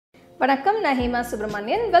வணக்கம், நான் Hema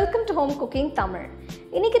Subramanian. Welcome to home cooking Tamil.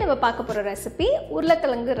 இன்றைக்கி நம்ம பார்க்க போகிற ரெசிபி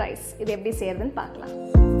உருளைக்கிழங்கு ரைஸ். இது எப்படி செய்யறதுன்னு பார்க்கலாம்.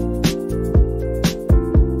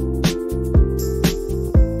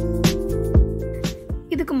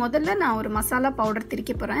 இதுக்கு முதல்ல நான் ஒரு மசாலா பவுடர்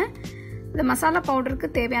திரிக்க போகிறேன். இந்த மசாலா பவுடருக்கு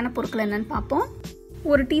தேவையான பொருட்கள் என்னன்னு பார்ப்போம்.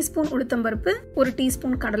 1 டீஸ்பூன் உளுத்தம்பருப்பு, 1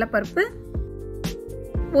 டீஸ்பூன் கடலைப்பருப்பு,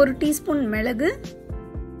 1 டீஸ்பூன் மிளகு,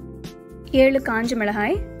 7 காஞ்ச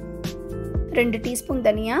மிளகாய், 2 டீஸ்பூன்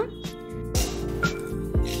தனியா,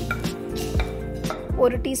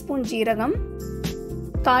 1 டீஸ்பூன் ஜீரகம்,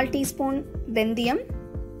 1/4 டீஸ்பூன் வெந்தயம்.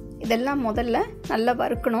 இதெல்லாம் முதல்ல நல்லா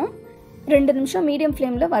வறுக்கணும். 2 நிமிஷம் மீடியம்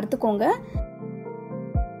ஃப்ளேமில் வறுத்துக்கோங்க.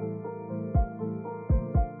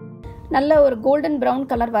 நல்ல ஒரு கோல்டன் ப்ரௌன்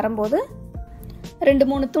கலர் வரும்போது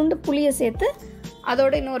 2-3 துண்டு புளியை சேர்த்து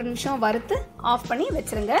அதோட இன்னொரு நிமிஷம் வறுத்து ஆஃப் பண்ணி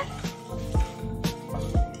வச்சிருங்க.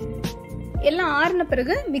 எல்லாம் ஆறின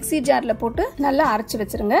பிறகு மிக்ஸி ஜாரில் போட்டு நல்லா அரைச்சி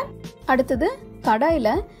வச்சிருங்க. அடுத்தது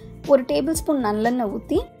கடாயில் 1 டேபிள் ஸ்பூன் நல்லெண்ணெய்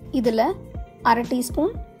ஊற்றி இதில் 1/2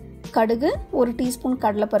 டீஸ்பூன் கடுகு, 1 டீஸ்பூன்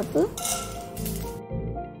கடலைப்பருப்பு,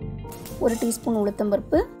 1 டீஸ்பூன்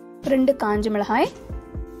உளுத்தம்பருப்பு, 2 காஞ்ச மிளகாய்,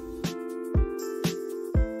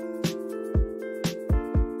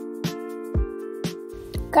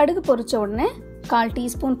 கடுகு பொரிச்ச உடனே 1/4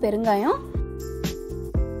 டீஸ்பூன் பெருங்காயம்,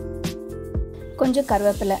 கொஞ்சம்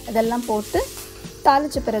கருவேப்பிலை, இதெல்லாம் போட்டு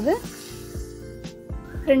தாளிச்ச பிறகு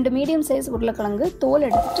 2 மீடியம் சைஸ் உருளைக்கிழங்கு தோல்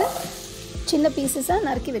எடுத்துட்டு சின்ன பீசஸாக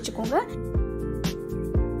நறுக்கி வச்சுக்கோங்க.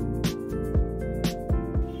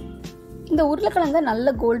 இந்த உருளைக்கிழங்கு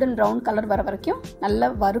நல்ல கோல்டன் ப்ரௌன் கலர் வர வரைக்கும் நல்லா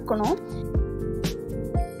வறுக்கணும்.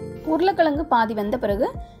 உருளைக்கிழங்கு பாதி வெந்த பிறகு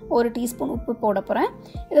 1 டீஸ்பூன் உப்பு போட போகிறேன்.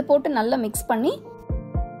 இதை போட்டு நல்லா மிக்ஸ் பண்ணி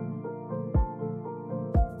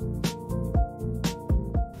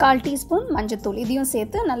 1/4 டீஸ்பூன் மஞ்சத்தூள் இதையும்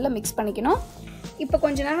சேர்த்து நல்லா மிக்ஸ் பண்ணிக்கணும். இப்போ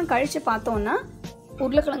கொஞ்ச நேரம் கழித்து பார்த்தோன்னா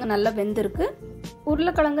உருளைக்கிழங்கு நல்லா வெந்திருக்கு.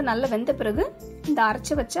 உருளைக்கிழங்கு நல்லா வெந்த பிறகு இந்த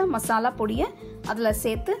அரைச்சி வச்ச மசாலா பொடியை அதில்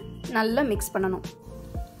சேர்த்து நல்லா மிக்ஸ் பண்ணணும்.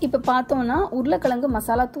 இப்போ பார்த்தோன்னா உருளைக்கிழங்கு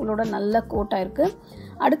மசாலா தூளோட நல்லா கோட்டாயிருக்கு.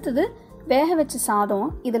 அடுத்தது வேக வச்ச சாதம்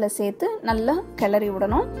இதில் சேர்த்து நல்லா கிளறி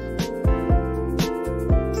விடணும்.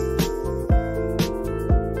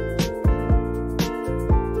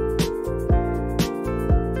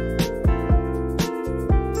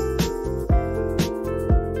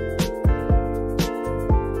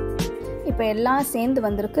 இப்போ எல்லாம் சேர்ந்து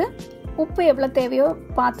வந்திருக்கு. உப்பு எவ்வளோ தேவையோ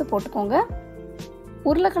பார்த்து போட்டுக்கோங்க.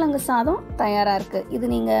 உருளைக்கிழங்கு சாதம் தயாராக இருக்குது. இது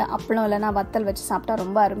நீங்கள் அப்பளம் இல்லைனா வத்தல் வச்சு சாப்பிட்டா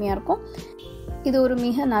ரொம்ப அருமையாக இருக்கும். இது ஒரு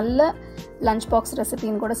மிக நல்ல லஞ்ச் பாக்ஸ்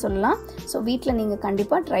ரெசிபின்னு கூட சொல்லலாம். ஸோ வீட்டில் நீங்கள்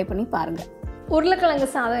கண்டிப்பாக ட்ரை பண்ணி பாருங்கள். உருளைக்கிழங்கு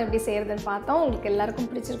சாதம் எப்படி செய்யறதுன்னு பார்த்தோம். உங்களுக்கு எல்லாருக்கும்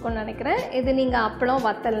பிடிச்சிருக்கும்னு நினைக்கிறேன். இது நீங்கள் அப்பளம்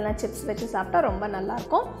வத்தல்னா சிப்ஸ் வச்சு சாப்பிட்டா ரொம்ப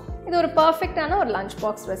நல்லாயிருக்கும். இது ஒரு பர்ஃபெக்டான ஒரு lunch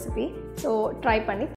box recipe. So try பண்ணி